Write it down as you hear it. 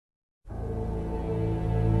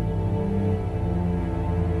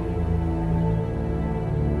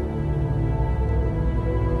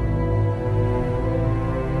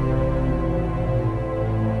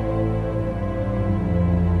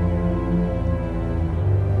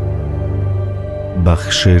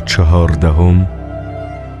بخش 14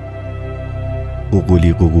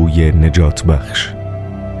 قوقولی قوقوی نجات بخش.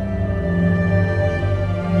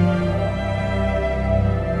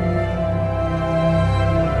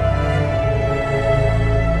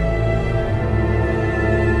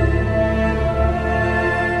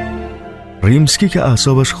 ریمسکی که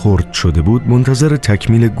اعصابش خرد شده بود منتظر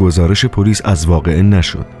تکمیل گزارش پلیس از واقعه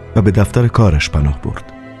نشد و به دفتر کارش پناه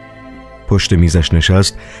برد. پشت میزش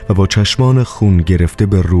نشست و با چشمان خون گرفته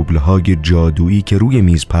به روبلهای جادویی که روی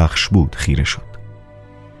میز پخش بود خیره شد.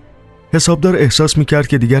 حسابدار احساس میکرد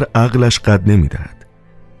که دیگر عقلش قد نمیدهد.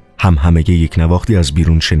 همهمه یک نواختی از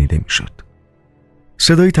بیرون شنیده میشد.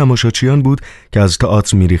 صدای تماشاچیان بود که از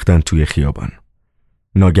تئاتر میریختند توی خیابان.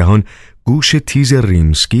 ناگهان گوش تیز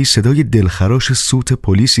ریمسکی صدای دلخراش سوت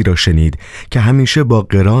پلیسی را شنید که همیشه با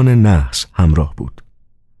قران نحس همراه بود.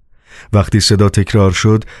 وقتی صدا تکرار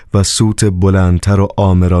شد و سوت بلندتر و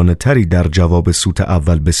آمرانه تری در جواب سوت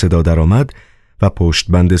اول به صدا درآمد و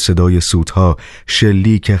پشت بند صدای سوتها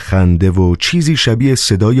شلیک خنده و چیزی شبیه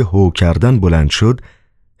صدای هو کردن بلند شد،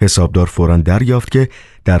 حسابدار فوراً دریافت که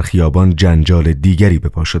در خیابان جنجال دیگری به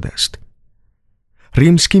پا شده است.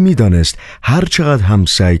 ریمسکی می‌دانست هر چقدر هم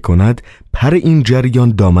سعی کند پر این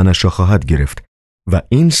جریان دامنش را خواهد گرفت و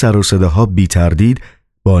این سر و صداها بی تردید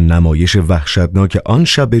با نمایش وحشتناک آن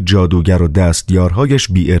شب جادوگر و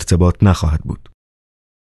دستیارهایش بی ارتباط نخواهد بود.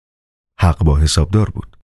 حق با حسابدار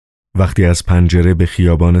بود. وقتی از پنجره به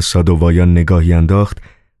خیابان سادوایان نگاهی انداخت،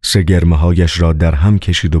 سگرمه‌هایش را در هم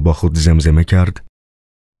کشید و با خود زمزمه کرد: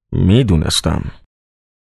 میدونستم.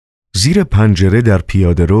 زیر پنجره در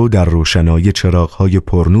پیاده‌رو در روشنایی چراغ‌های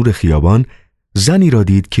پرنور خیابان زنی را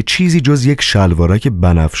دید که چیزی جز یک شلوارک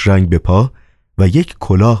بنفش رنگ به پا و یک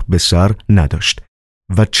کلاه به سر نداشت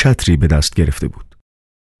و چتری به دست گرفته بود.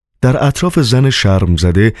 در اطراف زن شرم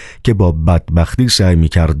زده که با بدبختی سعی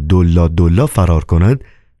می‌کرد دلا فرار کند،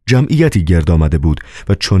 جمعیتی گرد آمده بود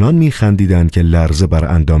و چنان می‌خندیدند که لرزه بر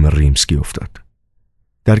اندام ریمسکی افتاد.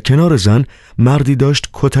 در کنار زن مردی داشت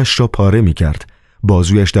کتش را پاره می‌کرد.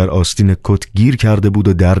 بازویش در آستین کت گیر کرده بود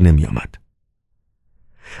و در نمی‌آمد.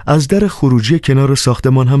 از در خروجی کنار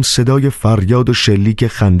ساختمان هم صدای فریاد و شلیک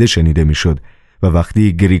خنده شنیده می‌شد و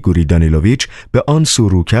وقتی گریگوری دانیلوویچ به آن سو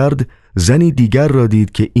رو کرد، زنی دیگر را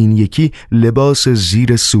دید که این یکی لباس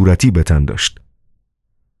زیر صورتی به تن داشت.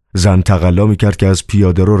 زن تقلا می‌کرد که از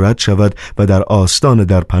پیاده رو رد شود و در آستان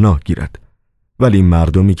در پناه گیرد، ولی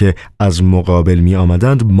مردمی که از مقابل می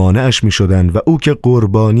آمدند مانعش می شدند و او که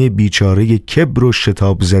قربانی بیچاره کبر و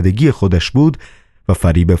شتاب زدگی خودش بود و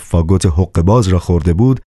فریب فاگوت حقه‌باز را خورده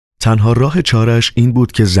بود، تنها راه چاره‌اش این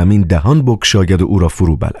بود که زمین دهان بگشاید و او را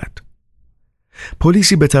فرو بلد.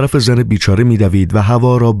 پلیسی به طرف زن بیچاره می دوید و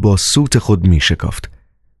هوا را با سوت خود می شکافت.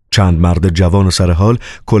 چند مرد جوان و سرحال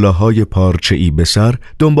کلاه‌های پارچه‌ای به سر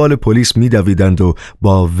دنبال پلیس می دویدند و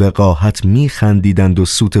با وقاحت می خندیدند و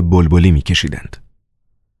سوت بلبلی می کشیدند.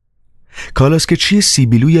 کالاسکچی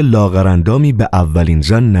سیبیلوی لاغرندامی به اولین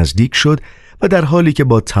زن نزدیک شد و در حالی که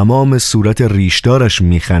با تمام صورت ریشدارش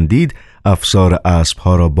می خندید، افسار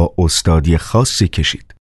اسب‌ها را با استادی خاصی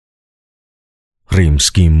کشید.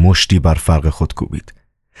 ریمسکی مشتی بر فرق خود کوبید.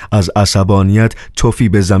 از عصبانیت تفی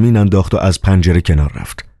به زمین انداخت و از پنجره کنار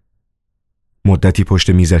رفت. مدتی پشت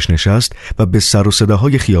میزش نشست و به سر و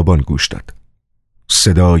صداهای خیابان گوش داد.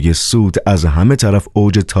 صدای سوت از همه طرف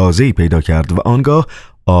اوج تازه‌ای پیدا کرد و آنگاه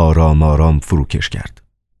آرام آرام فروکش کرد.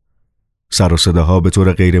 سر و صداها به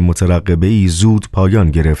طور غیر مترقبه‌ای زود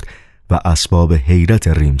پایان گرفت و اسباب حیرت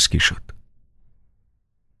ریمسکی شد.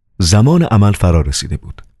 زمان عمل فرا رسیده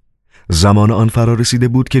بود. زمان آن فرا رسیده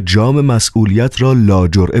بود که جام مسئولیت را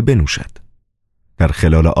لاجرعه بنوشد. در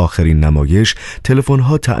خلال آخرین نمایش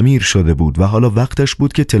تلفن‌ها تعمیر شده بود و حالا وقتش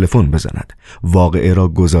بود که تلفن بزند، واقعه را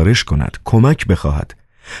گزارش کند، کمک بخواهد،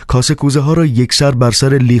 کاسه کوزه ها را یکسر بر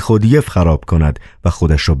سر لیخودیف خراب کند و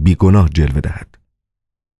خودش را بیگناه جلوه دهد.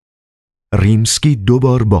 ریمسکی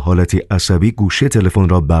دوبار با حالتی عصبی گوشه تلفن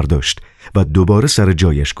را برداشت و دوباره سر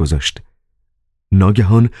جایش گذاشت.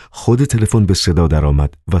 ناگهان خود تلفن به صدا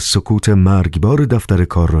درآمد و سکوت مرگبار دفتر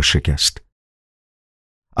کار را شکست.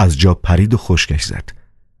 از جا پرید و خشکش زد.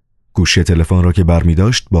 گوشه تلفن را که برمی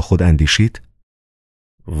داشت با خود اندیشید: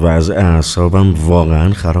 وضع اعصابم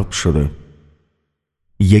واقعا خراب شده.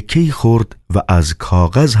 یکی خورد و از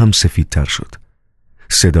کاغذ هم سفیدتر شد.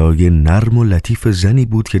 صدای نرم و لطیف زنی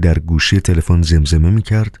بود که در گوشه تلفن زمزمه می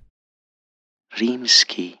کرد: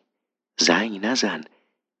 ریمسکی، زنگ نزن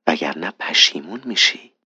وگرنه پشیمون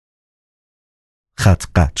میشی. خط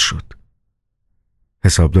قطع شد.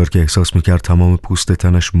 حسابدار که احساس می کرد تمام پوست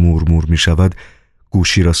تنش مور می شود،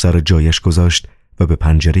 گوشی را سر جایش گذاشت و به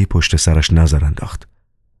پنجره پشت سرش نظر انداخت.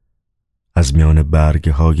 از میان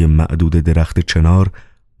برگ‌های معدود درخت چنار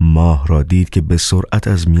ماه را دید که به سرعت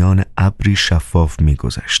از میان ابری شفاف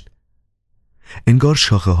می‌گذشت. انگار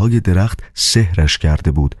شاخه‌های درخت سحرش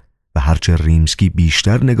کرده بود و هرچه ریمسکی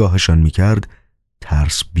بیشتر نگاهشان می‌کرد،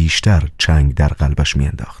 ترس بیشتر چنگ در قلبش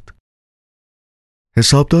می‌انداخت.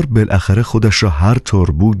 حسابدار بالاخره خودش را هر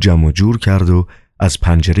طور بود جمع جور کرد و از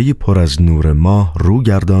پنجره پر از نور ماه رو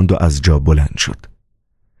گرداند و از جا بلند شد.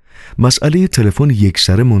 مسئله تلفن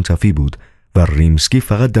یکسره منتفی بود و ریمسکی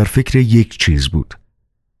فقط در فکر یک چیز بود: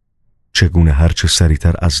 چگونه هرچه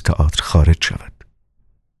سریعتر از تئاتر خارج شود.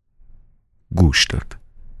 گوش داد.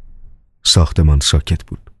 ساختمان ساکت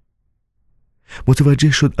بود.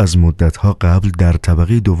 متوجه شد از مدتها قبل در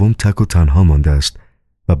طبقه دوم تک و تنها مانده است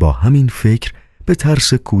و با همین فکر به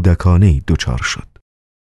ترس کودکانه‌ای دچار شد.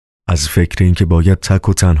 از فکر اینکه باید تک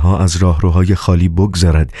و تنها از راهروهای خالی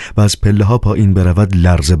بگذرد و از پله‌ها پایین برود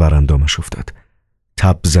لرزه بر اندامش افتاد.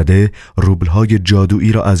 تب زده روبل‌های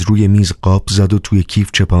جادویی را از روی میز قاب زد و توی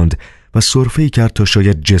کیف چپاند و سرفه‌ای کرد تا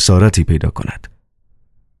شاید جسارتی پیدا کند.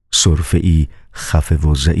 سرفه‌ای خفه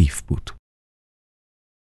و ضعیف بود.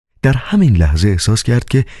 در همین لحظه احساس کرد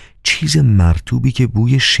که چیز مرطوبی که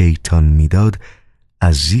بوی شیطان میداد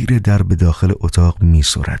از زیر در به داخل اتاق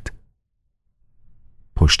می‌سرد.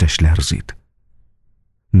 پشتش لرزید.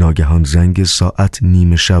 ناگهان زنگ ساعت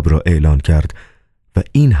نیم شب را اعلان کرد و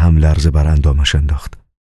این هم لرزه بر اندامش انداخت.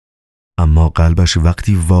 اما قلبش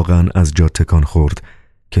وقتی واقعا از جا تکان خورد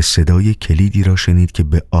که صدای کلیدی را شنید که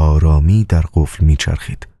به آرامی در قفل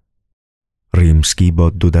میچرخید. ریمسکی با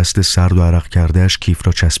دو دست سرد و عرق کردهش کیف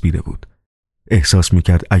را چسبیده بود. احساس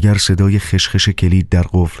میکرد اگر صدای خشخش کلید در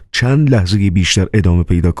قفل چند لحظه بیشتر ادامه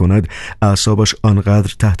پیدا کند، اعصابش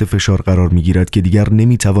آنقدر تحت فشار قرار میگیرد که دیگر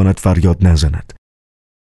نمیتواند فریاد نزند.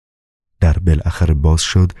 در بالاخره باز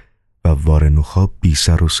شد و وارنوخا بی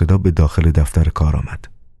سر و صدا به داخل دفتر کار آمد.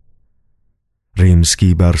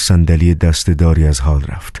 ریمسکی بر صندلی دسته‌داری از حال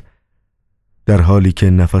رفت. در حالی که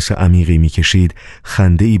نفس عمیقی میکشید،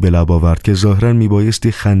 خنده‌ای به لب آورد که ظاهراً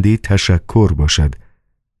میبایستی خنده تشکر باشد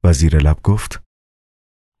و زیر لب گفت: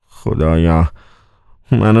 خدایا،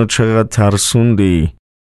 منو چقدر ترسوندی.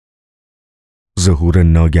 ظهور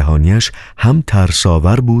ناگهانیش هم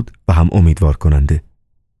ترساور بود و هم امیدوار کننده.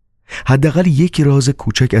 حداقل یک راز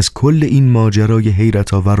کوچک از کل این ماجرای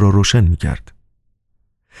حیرت آور را روشن می‌کرد.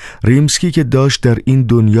 ریمسکی که داشت در این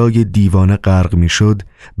دنیای دیوانه غرق می‌شد،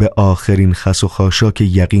 به آخرین خس و خاشاک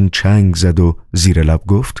یقین چنگ زد و زیر لب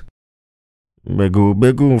گفت: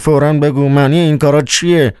 بگو فوراً بگو، معنی این کارا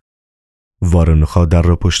چیه؟ وارنوخا در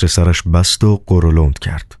را پشت سرش بست و قرولند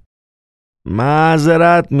کرد.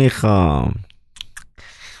 معذرت میخوام،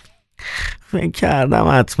 فکر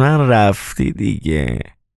کردم حتما رفتی دیگه.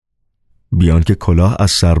 بیان که کلاه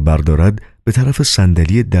از سر بردارد به طرف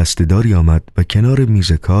صندلی دسته‌داری آمد و کنار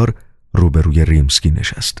میز کار روبروی ریمسکی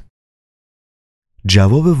نشست.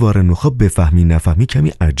 جواب وارنوخا بفهمی نفهمی کمی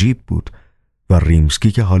عجیب بود و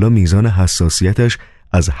ریمسکی که حالا میزان حساسیتش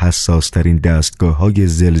از حساسترین دستگاه‌های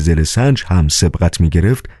زلزله سنج هم سبقت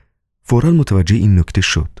می‌گرفت، فوراً متوجه این نکته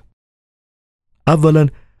شد. اولاً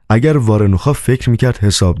اگر وارنوخا فکر می‌کرد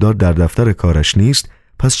حسابدار در دفتر کارش نیست،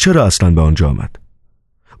 پس چرا اصلاً به آنجا آمد؟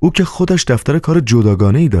 او که خودش دفتر کار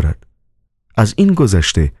جداگانه‌ای دارد. از این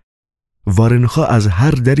گذشته وارنوخا از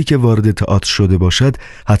هر دری که وارد تئاتر شده باشد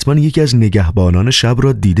حتما یکی از نگهبانان شب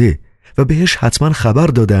را دیده و بهش حتما خبر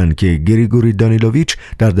دادن که گریگوری دانیلوویچ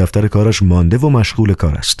در دفتر کارش مانده و مشغول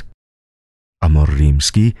کار است. اما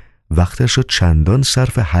ریمسکی وقتش را چندان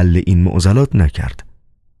صرف حل این معضلات نکرد.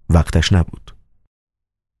 وقتش نبود.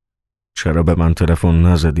 چرا به من تلفن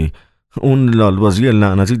نزدی؟ اون لالبازی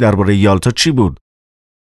لعنتی درباره یالتا چی بود؟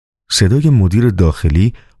 صدای مدیر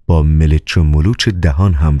داخلی با ملچ و ملوچ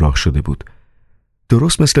دهان همراه شده بود.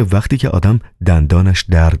 درست مثل وقتی که آدم دندانش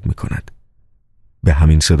درد میکند. به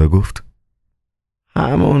همین صدا گفت: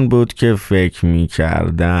 همون بود که فکر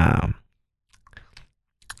میکردم.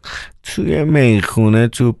 توی میخونه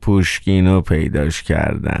تو پوشکینو پیداش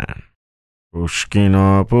کردن.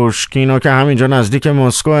 پوشکینو که همینجا نزدیک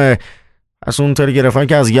مسکوه. از اون تلگرافی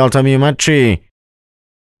که از یالتا میومد چی؟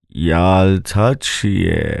 یالتا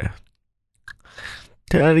چیه؟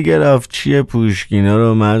 تلگرافچی پوشکینا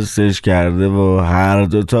رو مستش کرده و هر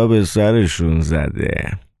دوتا به سرشون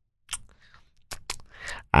زده.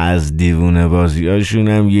 از دیوونه بازیاشون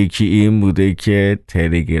هم یکی این بوده که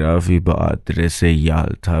تلگرافی با آدرس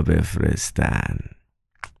یالتا بفرستن.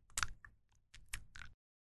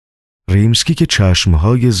 ریمسکی که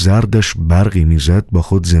چشمهای زردش برقی میزد با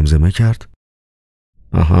خود زمزمه کرد: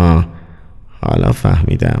 آها، حالا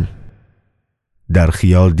فهمیدم. در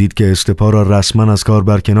خیال دید که استپا را رسما از کار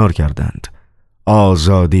برکنار کردند.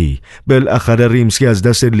 آزادی. بالاخره ریمسکی از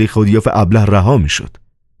دست لیخودیوف ابله رها میشد.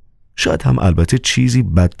 شاید هم البته چیزی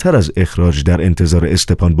بدتر از اخراج در انتظار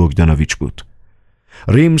استپان بوگدانویچ بود.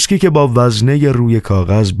 ریمسکی که با وزنه روی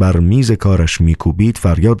کاغذ بر میز کارش میکوبید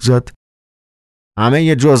فریاد زد: همه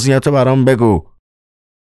ی جزئیاتو برام بگو.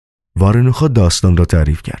 وارنوخا داستان را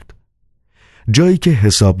تعریف کرد. جایی که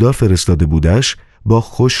حسابدار فرستاده بودش با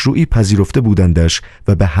خوشرویی پذیرفته بودندش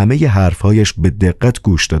و به همه ی حرفهایش به دقت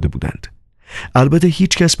گوش داده بودند. البته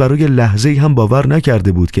هیچ کس برای لحظه‌ای هم باور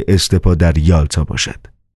نکرده بود که استپا در یالتا باشد.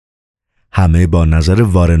 همه با نظر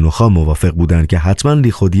وارنوخا موافق بودند که حتما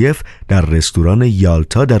لیخودیف در رستوران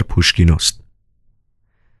یالتا در پوشکینوست.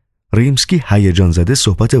 ریمسکی هیجان زده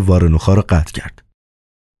صحبت وارنوخا را قطع کرد.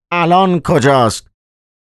 الان کجاست؟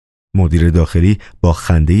 مدیر داخلی با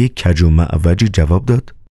خنده کج و معوجی جواب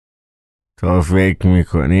داد: تو فکر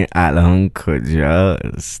میکنی الان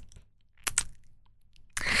کجاست؟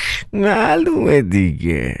 معلومه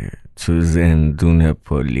دیگه، تو زندون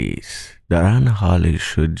پلیس دارن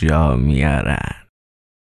حالشو جا میارن.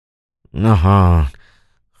 نه،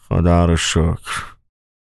 خدا رو شکر.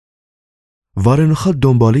 وارنوخا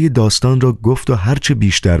دنباله داستان را گفت و هرچه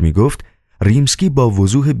بیشتر میگفت ریمسکی با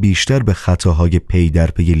وضوح بیشتر به خطاهای پی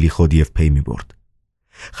در پی لیخودیف پی میبرد.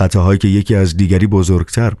 خطاهایی که یکی از دیگری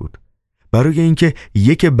بزرگتر بود. برای اینکه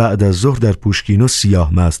یک بعد از ظهر در پوشکینو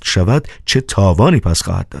سیاه مست شود چه تاوانی پس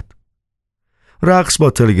خواهد داد؟ رقص با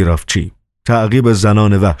تلگرافچی، تعقیب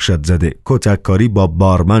زنان وحشت زده، کتککاری با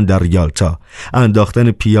بارمن در یالتا،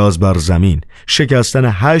 انداختن پیاز بر زمین، شکستن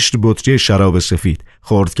 8 بطری شراب سفید،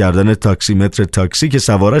 خرد کردن تاکسیمتر تاکسی که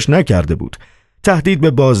سوارش نکرده بود، تهدید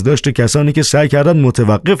به بازداشت کسانی که سعی کردند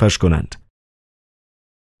متوقفش کنند.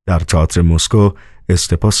 در تئاتر مسکو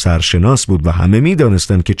استپا سرشناس بود و همه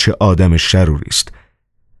می‌دانستند که چه آدم شروری است.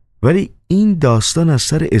 ولی این داستان از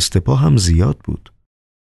سر استپا هم زیاد بود.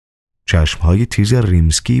 چشمهای تیز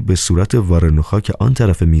ریمسکی به صورت وارنوخا که آن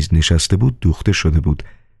طرف میز نشسته بود دوخته شده بود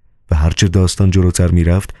و هرچه داستان جلوتر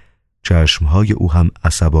میرفت چشمهای او هم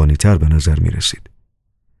عصبانی‌تر به نظر میرسید.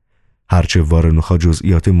 هرچه وارنوخا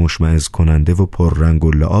جزئیات مشمئز کننده و پررنگ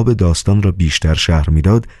و لعاب داستان را بیشتر شرح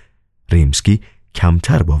میداد، ریمسکی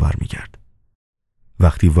کمتر باور میکرد.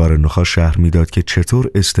 وقتی وارنوخا شرح میداد که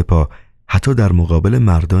چطور استپا حتی در مقابل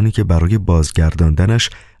مردانی که برای بازگرداندنش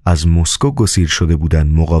از مسکو گسیل شده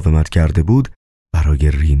بودند مقاومت کرده بود،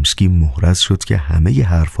 برای ریمسکی محرز شد که همه ی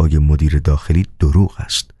حرفای مدیر داخلی دروغ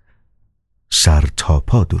است. سر تا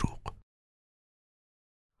پا دروغ.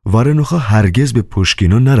 وارنوخا هرگز به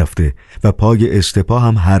پوشکینو نرفته و پای استپا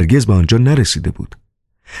هم هرگز به آنجا نرسیده بود.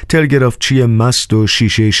 تلگرافچی مست و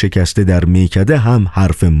شیشه شکسته در میکده هم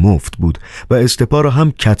حرف مفت بود و استپا را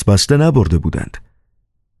هم کتبسته نبرده بودند.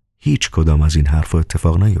 هیچ کدام از این حرفا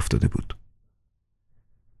اتفاق نیفتاده بود.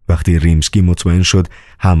 وقتی ریمسکی مطمئن شد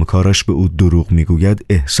همکارش به او دروغ میگوید،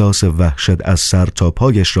 احساس وحشت از سر تا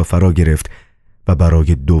پایش را فرا گرفت و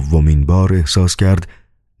برای دومین بار احساس کرد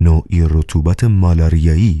نوعی رطوبت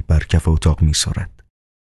مالاریایی بر کف اتاق می‌سرد.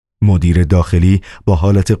 مدیر داخلی با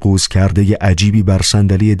حالت قوز کرده عجیبی بر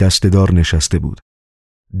صندلی دسته‌دار نشسته بود.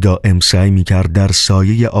 دائم سعی می‌کرد در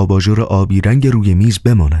سایه آباژور آبی رنگ روی میز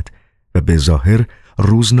بماند و به ظاهر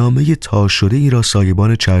روزنامه تا شده ای را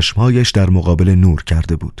سایبان چشمهایش در مقابل نور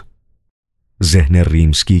کرده بود. ذهن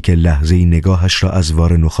ریمسکی که لحظه‌ای نگاهش را از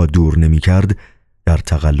وارنوخا دور نمی‌کرد، در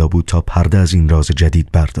تقلا بود تا پرده از این راز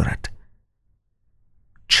جدید بردارد.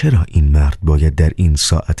 چرا این مرد باید در این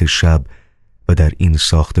ساعت شب و در این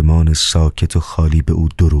ساختمان ساکت و خالی به او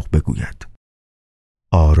دروغ بگوید؟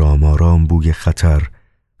 آرام آرام بوی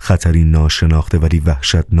خطری ناشناخته ولی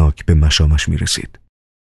وحشتناک به مشامش می رسید.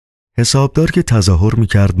 حسابدار که تظاهر می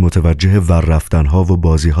کرد متوجه ور رفتنها و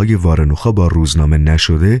بازیهای وارنوخا با روزنامه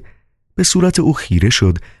نشده، به صورت او خیره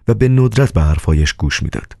شد و به ندرت به حرفایش گوش می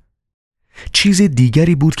داد. چیز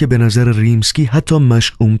دیگری بود که به نظر ریمسکی حتی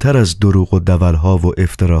مشعومتر از دروغ و دولها و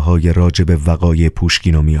افتراهای راجب وقایع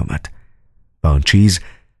پوشکینو می آمد. و آن چیز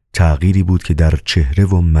تغییری بود که در چهره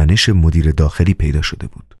و منش مدیر داخلی پیدا شده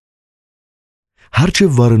بود. هرچه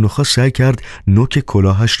وارنوخا سعی کرد نوک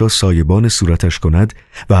کلاهش را سایبان صورتش کند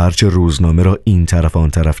و هرچه روزنامه را این طرف آن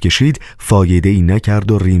طرف کشید، فایده‌ای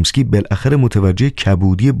نکرد و ریمسکی بالاخره متوجه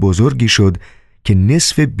کبودی بزرگی شد که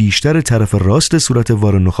نصف بیشتر طرف راست صورت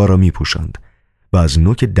وارنوخا را می‌پوشاند و از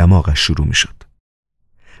نوک دماغش شروع می‌شد.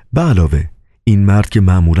 به علاوه این مرد که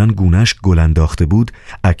معمولاً گونه‌اش گل انداخته بود،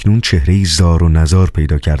 اکنون چهره‌ای زار و نزار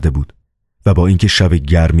پیدا کرده بود و با اینکه شب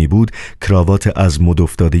گرمی بود، کراوات از مد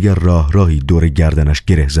افتاده راهی دور گردنش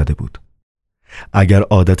گره زده بود. اگر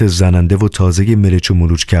عادت زننده و تازه ملچ و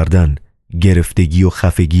ملوچ کردن، گرفتگی و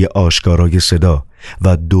خفگی آشکارای صدا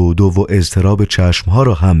و دو و اضطراب چشمها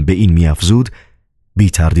را هم به این می‌افزود، بی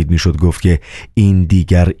تردید میشد گفت که این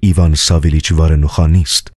دیگر ایوان ساویلیچ وارنوخا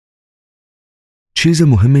نیست. چیز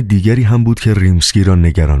مهم دیگری هم بود که ریمسکی را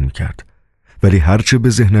نگران میکرد، ولی هرچه به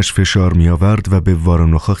ذهنش فشار می آورد و به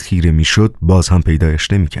وارنوخا خیره می شد باز هم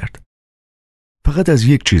پیدایش نمی کرد. فقط از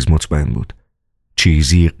یک چیز مطمئن بود.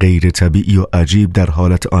 چیزی غیر طبیعی و عجیب در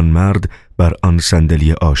حالت آن مرد بر آن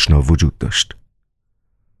صندلی آشنا وجود داشت.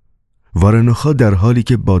 وارنوخا در حالی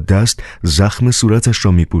که با دست زخم صورتش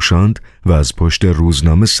را می پوشاند و از پشت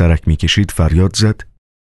روزنامه سرک می کشید فریاد زد: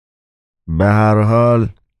 به هر حال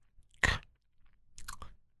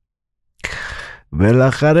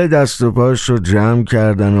بالاخره دست و پاش رو جمع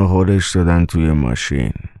کردن و هلش دادن توی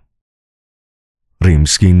ماشین.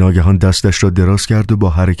 ریمسکی ناگهان دستش را دراز کرد و با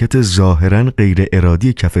حرکت ظاهراً غیر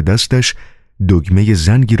ارادی کف دستش دگمه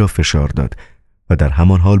زنگی را فشار داد و در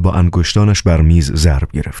همان حال با انگشتانش بر میز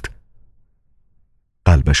ضرب گرفت.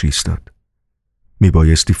 قلبش ایستاد.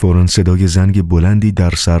 میبایستی فوراً صدای زنگ بلندی در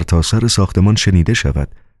سرتاسر ساختمان شنیده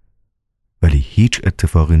شود، ولی هیچ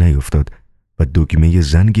اتفاقی نیفتاد و دگمه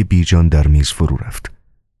زنگ بیجان در میز فرو رفت.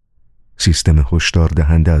 سیستم هشدار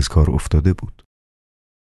دهنده از کار افتاده بود.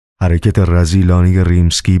 حرکت رذیلانه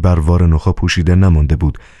ریمسکی بر وارنوخا پوشیده نمانده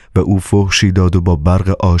بود و او فحشی داد و با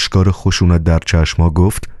برق آشکار خشونت در چشم‌ها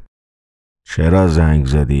گفت: چرا زنگ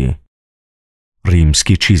زدی؟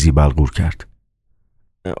 ریمسکی چیزی بلغور کرد.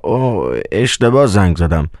 اشتباه زنگ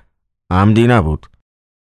زدم، عمدی نبود.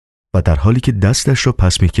 و در حالی که دستش را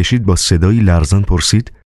پس می‌کشید با صدایی لرزان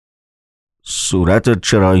پرسید: صورتت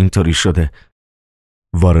چرا اینطوری شده؟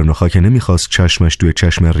 وارنوخا که نمیخواست چشمش توی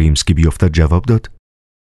چشم ریمسکی بیفتد جواب داد: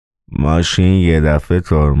 ماشین یه دفعه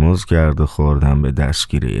ترمز کرد و خوردم به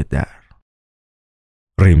دستگیره در.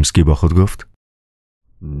 ریمسکی با خود گفت: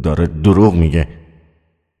 داره دروغ میگه.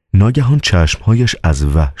 ناگهان چشمهایش از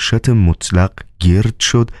وحشت مطلق گرد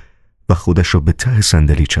شد و خودش را به ته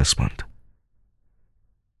صندلی چسباند.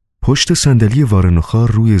 پشت صندلی وارنوخا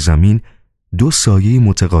روی زمین دو سایه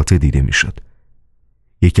متقاطع دیده میشد.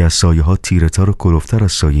 یکی از سایه ها تیره‌تر و کلفتر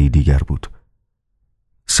از سایه دیگر بود.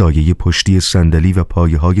 سایه پشتی صندلی و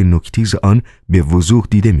پایه های نوک‌تیز آن به وضوح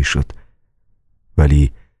دیده میشد،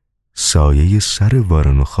 ولی سایه سر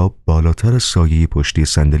وارنوخا بالاتر از سایه پشتی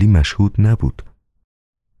صندلی مشهود نبود،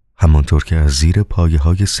 همانطور که از زیر پایه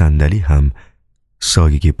های صندلی هم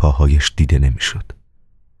سایه پاهایش دیده نمیشد.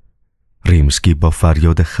 ریمسکی با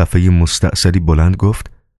فریاد خفه مستأصلی بلند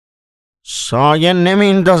گفت: سایه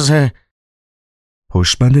نمیندازه.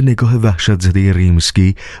 پشتبند نگاه وحشت زده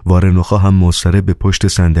ریمسکی، وارنوخا هم مضطرب به پشت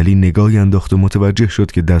صندلی نگاهی انداخت و متوجه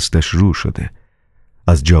شد که دستش رو شده.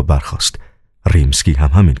 از جا برخاست. ریمسکی هم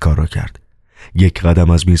همین کار را کرد. یک قدم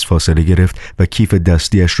از میز فاصله گرفت و کیف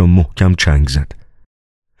دستیش را محکم چنگ زد.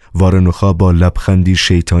 وارنوخا با لبخندی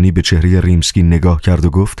شیطانی به چهره ریمسکی نگاه کرد و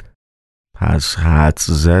گفت: پس حدس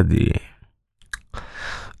زدی.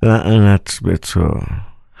 لعنت به تو،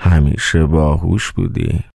 همیشه باهوش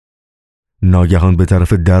بودی. ناگهان به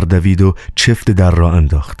طرف در دوید و چفت در را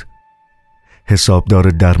انداخت. حسابدار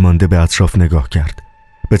درمانده به اطراف نگاه کرد.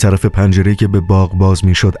 به طرف پنجره‌ای که به باغ باز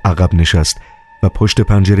میشد عقب نشست و پشت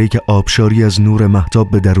پنجره‌ای که آبشاری از نور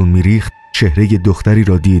مهتاب به درون میریخت چهره دختری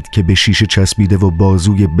را دید که به شیشه چسبیده و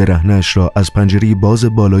بازوی برهنه‌اش را از پنجره باز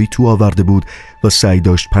بالایی تو آورده بود و سعی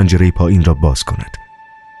داشت پنجره پایین را باز کند.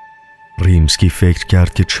 ریمسکی فکر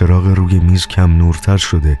کرد که چراغ روی میز کم نورتر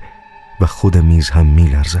شده و خود میز هم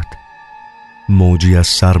میلرزد. موجی از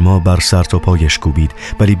سرما بر سر تا پایش کوبید،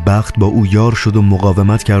 ولی بخت با او یار شد و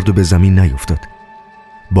مقاومت کرد و به زمین نیفتاد.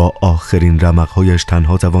 با آخرین رمق‌هایش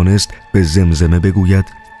تنها توانست به زمزمه بگوید: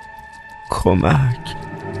 کمک.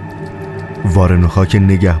 وارنوخا که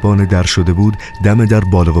نگهبان در شده بود دم در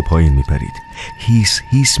بالا و پایین میپرید. هیس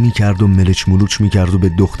هیس میکرد و ملچ ملوچ میکرد و به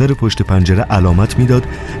دختر پشت پنجره علامت میداد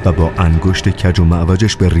و با انگشت کج و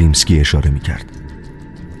معوجش به ریمسکی اشاره میکرد.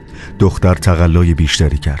 دختر تقلای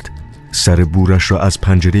بیشتری کرد. سر بورش را از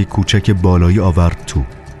پنجره کوچک بالایی آورد تو.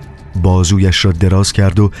 بازویش را دراز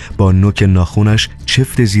کرد و با نوک ناخونش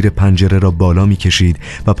چفت زیر پنجره را بالا میکشید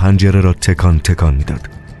و پنجره را تکان تکان میداد.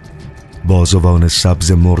 بازوان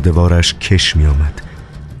سبز مردوارش کش می آمد.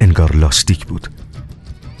 انگار لاستیک بود.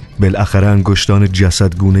 بالاخره انگشتان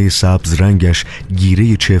جسدگونه سبز رنگش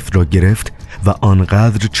گیره چفت را گرفت و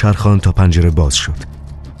آنقدر چرخان تا پنجره باز شد.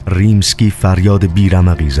 ریمسکی فریاد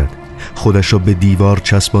بیرمقی زد. خودش را به دیوار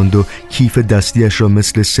چسباند و کیف دستیش را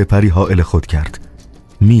مثل سپری حائل خود کرد.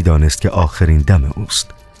 می دانست که آخرین دم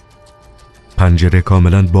اوست. پنجره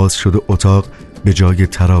کاملا باز شد و اتاق به جای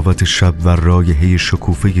تراوت شب و رایحه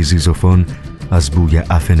شکوفه زیزوفون از بوی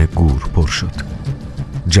عفن گور پر شد.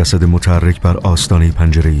 جسد متحرک بر آستانه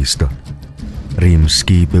پنجره ایستاد.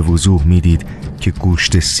 ریمسکی به وضوح میدید که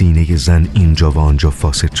گوشت سینه زن اینجا و آنجا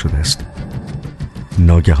فاسد شده است.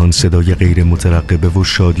 ناگهان صدای غیر مترقبه و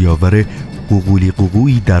شادی‌آور قوقولی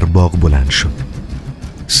قوقویی در باغ بلند شد.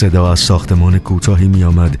 صدا از ساختمان کوتاهی می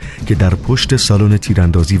آمد که در پشت سالن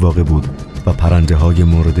تیراندازی واقع بود و پرنده های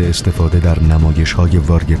مورد استفاده در نمایش های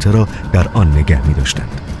واژۂ را در آن نگه می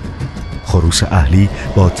داشتند. خروس اهلی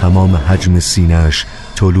با تمام حجم سینه‌اش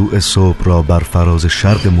طلوع صبح را بر فراز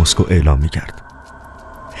شرق مسکو اعلام می کرد.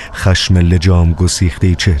 خشم لجام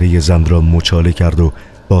گسیخته چهره زن را مچاله کرد و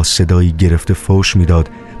با صدایی گرفته فوش می داد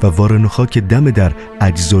و وارنخا که دم در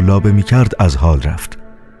عجز و لابه می کرد از حال رفت.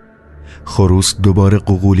 خروس دوباره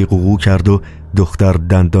قوقولی قوقو کرد و دختر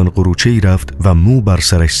دندان قروچه‌ای رفت و مو بر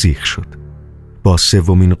سرش سیخ شد. با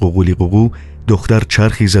سومین قوقولی قوقو دختر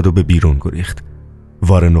چرخی زد و به بیرون گریخت.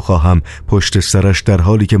 وارنخا هم پشت سرش در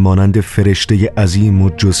حالی که مانند فرشته عظیم و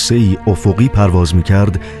جثه‌ای افقی پرواز می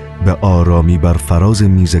کرد به آرامی بر فراز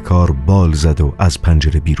میز کار بال زد و از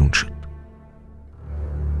پنجره بیرون شد.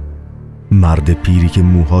 مرد پیری که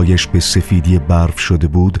موهایش به سفیدی برف شده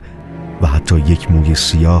بود و حتی یک موی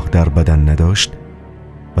سیاه در بدن نداشت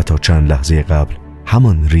و تا چند لحظه قبل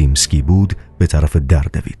همان ریمسکی بود به طرف در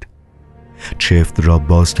دوید. چفت را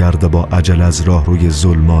باز کرد و با عجله از راهروی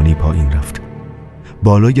ظلمانی پایین رفت.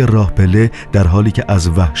 بالای راه پله در حالی که از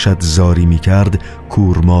وحشت زاری می کرد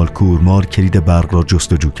کورمال کلید برق را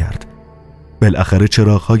جستجو کرد. بالاخره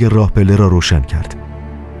چراغ‌های راه پله را روشن کرد.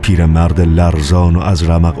 پیرمرد لرزان و از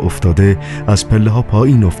رمق افتاده از پله ها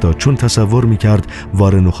پایین افتاد چون تصور می کرد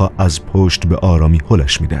وارنخا از پشت به آرامی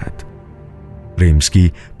هلش می دهد.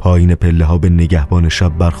 ریمسکی پایین پله ها به نگهبان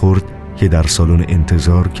شب برخورد که در سالن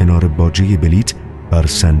انتظار کنار باجه بلیت بر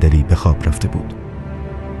صندلی به خواب رفته بود.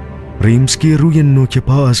 ریمسکی روی نوک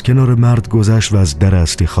پا از کنار مرد گذشت و از در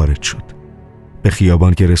اصلی خارج شد. به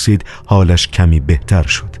خیابان که رسید حالش کمی بهتر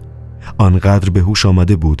شد. آنقدر به هوش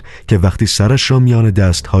آمده بود که وقتی سرش را میان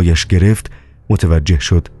دستهایش گرفت متوجه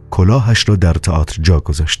شد کلاهش را در تئاتر جا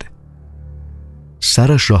گذاشته.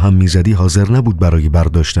 سرش را هم میزدی حاضر نبود برای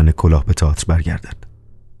برداشتن کلاه به تئاتر برگردد.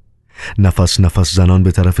 نفس زنان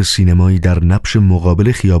به طرف سینمایی در نبش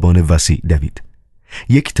مقابل خیابان وسیع دوید.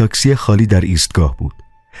 یک تاکسی خالی در ایستگاه بود.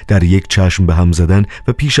 در یک چشم به هم زدن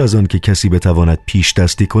و پیش از آن که کسی بتواند پیش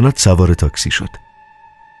دستی کند سوار تاکسی شد.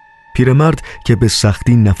 پیرمرد که به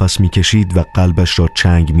سختی نفس میکشید و قلبش را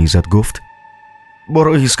چنگ میزد گفت: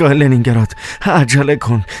 برو ایستگاه لنینگراد، عجله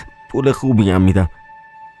کن، پول خوبی هم میدم.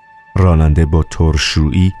 راننده با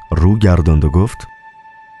ترشرویی رو گرداند و گفت: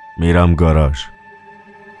 میرم گاراژ.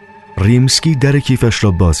 ریمسکی در کیفش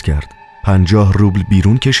را باز کرد، 50 روبل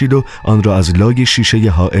بیرون کشید و آن را از لای شیشه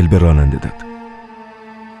حائل به راننده داد.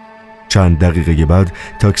 چند دقیقه بعد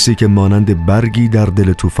تاکسی که مانند برگی در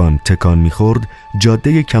دل طوفان تکان می‌خورد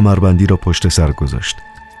جاده کمربندی را پشت سر گذاشت.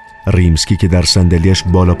 ریمسکی که در صندلی‌اش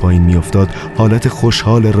بالا پایین می‌افتاد حالت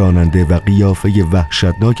خوشحال راننده و قیافه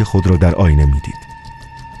وحشتناک خود را در آینه می‌دید.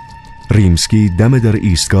 ریمسکی دم در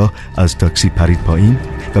ایستگاه از تاکسی پرید پایین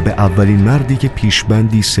و به اولین مردی که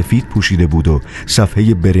پیشبندی سفید پوشیده بود و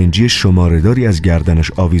صفحه برنجی شماره‌داری از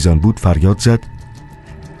گردنش آویزان بود فریاد زد: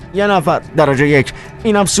 یه نفر درجه 1،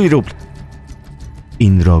 اینم 30 روبل.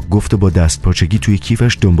 این را گفت با دست پاچگی توی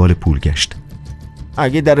کیفش دنبال پول گشت.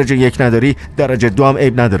 اگه درجه 1 نداری درجه 2 هم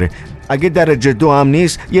عیب نداره، اگه درجه 2 هم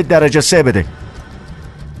نیست یه درجه 3 بده.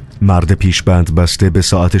 مرد پیشبند بسته به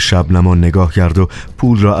ساعت شبنما نگاه کرد و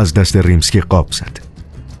پول را از دست ریمسکی قاب زد.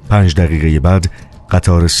 5 دقیقه بعد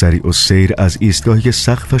قطار سریع و سیر از ایستگاهی که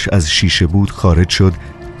سقفش از شیشه بود خارج شد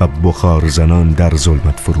و بخار زنان در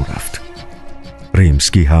ظلمت فرو رفت.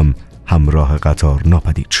 ریمسکی هم همراه قطار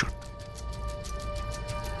ناپدید شد.